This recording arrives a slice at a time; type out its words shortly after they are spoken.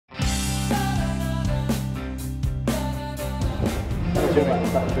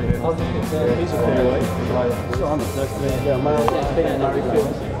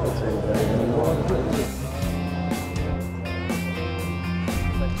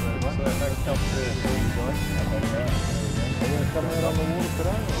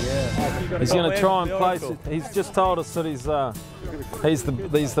He's going to try and place it. He's just told us that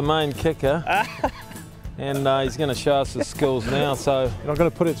he's the main kicker, and he's going to show us his skills now. So you're not going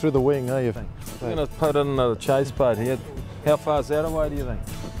to put it through the wing, are you? We're going to put it in the chase boat here. How far is that away, do you think?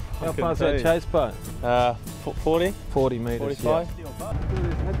 How far is that chase boat? 40? 40 metres. 45? Yeah.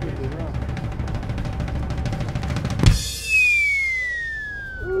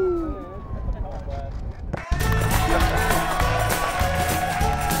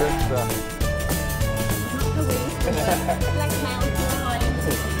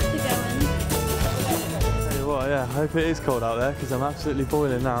 Tell you what, yeah, I hope it is cold out there because I'm absolutely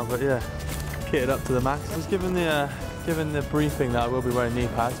boiling now. But yeah, kitted up to the max. I was given the briefing that I will be wearing knee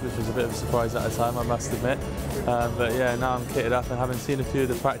pads, which was a bit of a surprise at the time, I must admit. But yeah, now I'm kitted up, and having seen a few of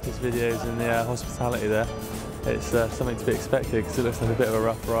the practice videos in the hospitality there, it's something to be expected because it looks like a bit of a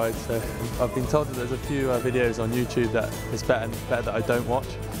rough ride. So I've been told that there's a few videos on YouTube that it's better that I don't watch.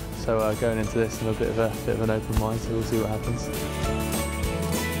 So going into this with a bit of an open mind, so we'll see what happens.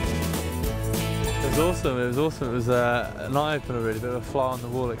 It was awesome. It was an eye-opener, really, a bit of a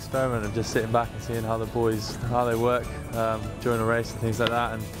fly-on-the-wall experiment of just sitting back and seeing how the boys work during a race and things like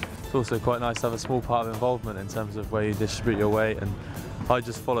that. And it's also quite nice to have a small part of involvement in terms of where you distribute your weight. And I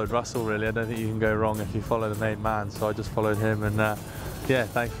just followed Russell, really. I don't think you can go wrong if you follow the main man, so I just followed him. And yeah,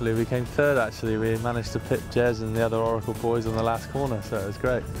 thankfully we came third. Actually, we managed to pit Jez and the other Oracle boys on the last corner, so it was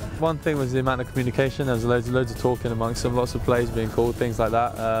great. One thing was the amount of communication. There was loads of talking amongst them, lots of plays being called, things like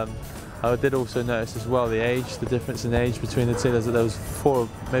that. I did also notice as well the difference in age between the two. There was 4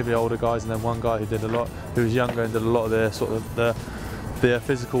 maybe older guys, and then one guy who was younger and did a lot of the sort of the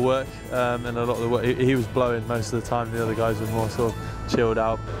physical work, and a lot of the work. He was blowing most of the time. The other guys were more sort of chilled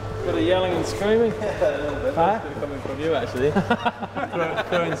out. Bit of yelling and screaming. Huh? Coming from you, actually.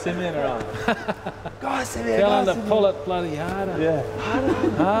 Throwing Simeon around. Go on, Simeon. Tell him to pull it bloody harder. Yeah.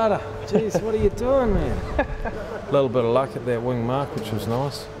 Harder. Jeez, what are you doing, man? A little bit of luck at that wing mark, which was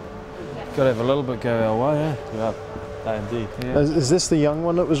nice. Got to have a little bit go our way, eh? Yeah. Indeed. Yeah. Is this the young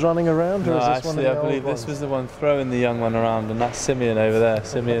one that was running around? Or No, is this actually, one of the I believe old this was the one throwing the young one around, and that's Simeon over there.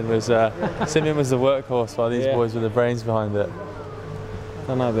 Simeon was the workhorse, while these boys were the brains behind it. I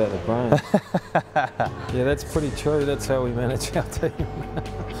don't know about the brains. Yeah, that's pretty true. That's how we manage our team.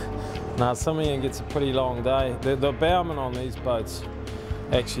 Now, Simeon gets a pretty long day. The bowman on these boats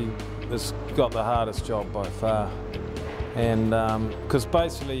actually has got the hardest job by far, and because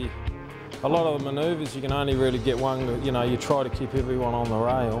basically, a lot of the manoeuvres you can only really get one, you try to keep everyone on the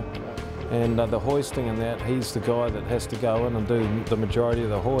rail, and the hoisting and that, he's the guy that has to go in and do the majority of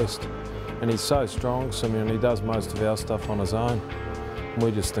the hoist. And he's so strong, Simeon, he does most of our stuff on his own.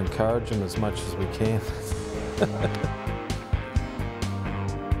 We just encourage him as much as we can.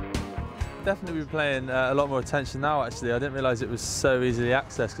 Definitely be paying a lot more attention now, actually. I didn't realise it was so easily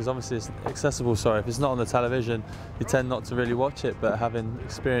accessed, because obviously it's accessible, if it's not on the television, you tend not to really watch it, but having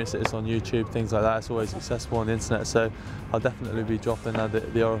experienced it, it's on YouTube, things like that, it's always accessible on the internet, so I'll definitely be dropping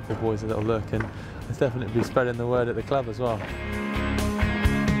the Oracle boys a little look, and I'll definitely be spreading the word at the club as well.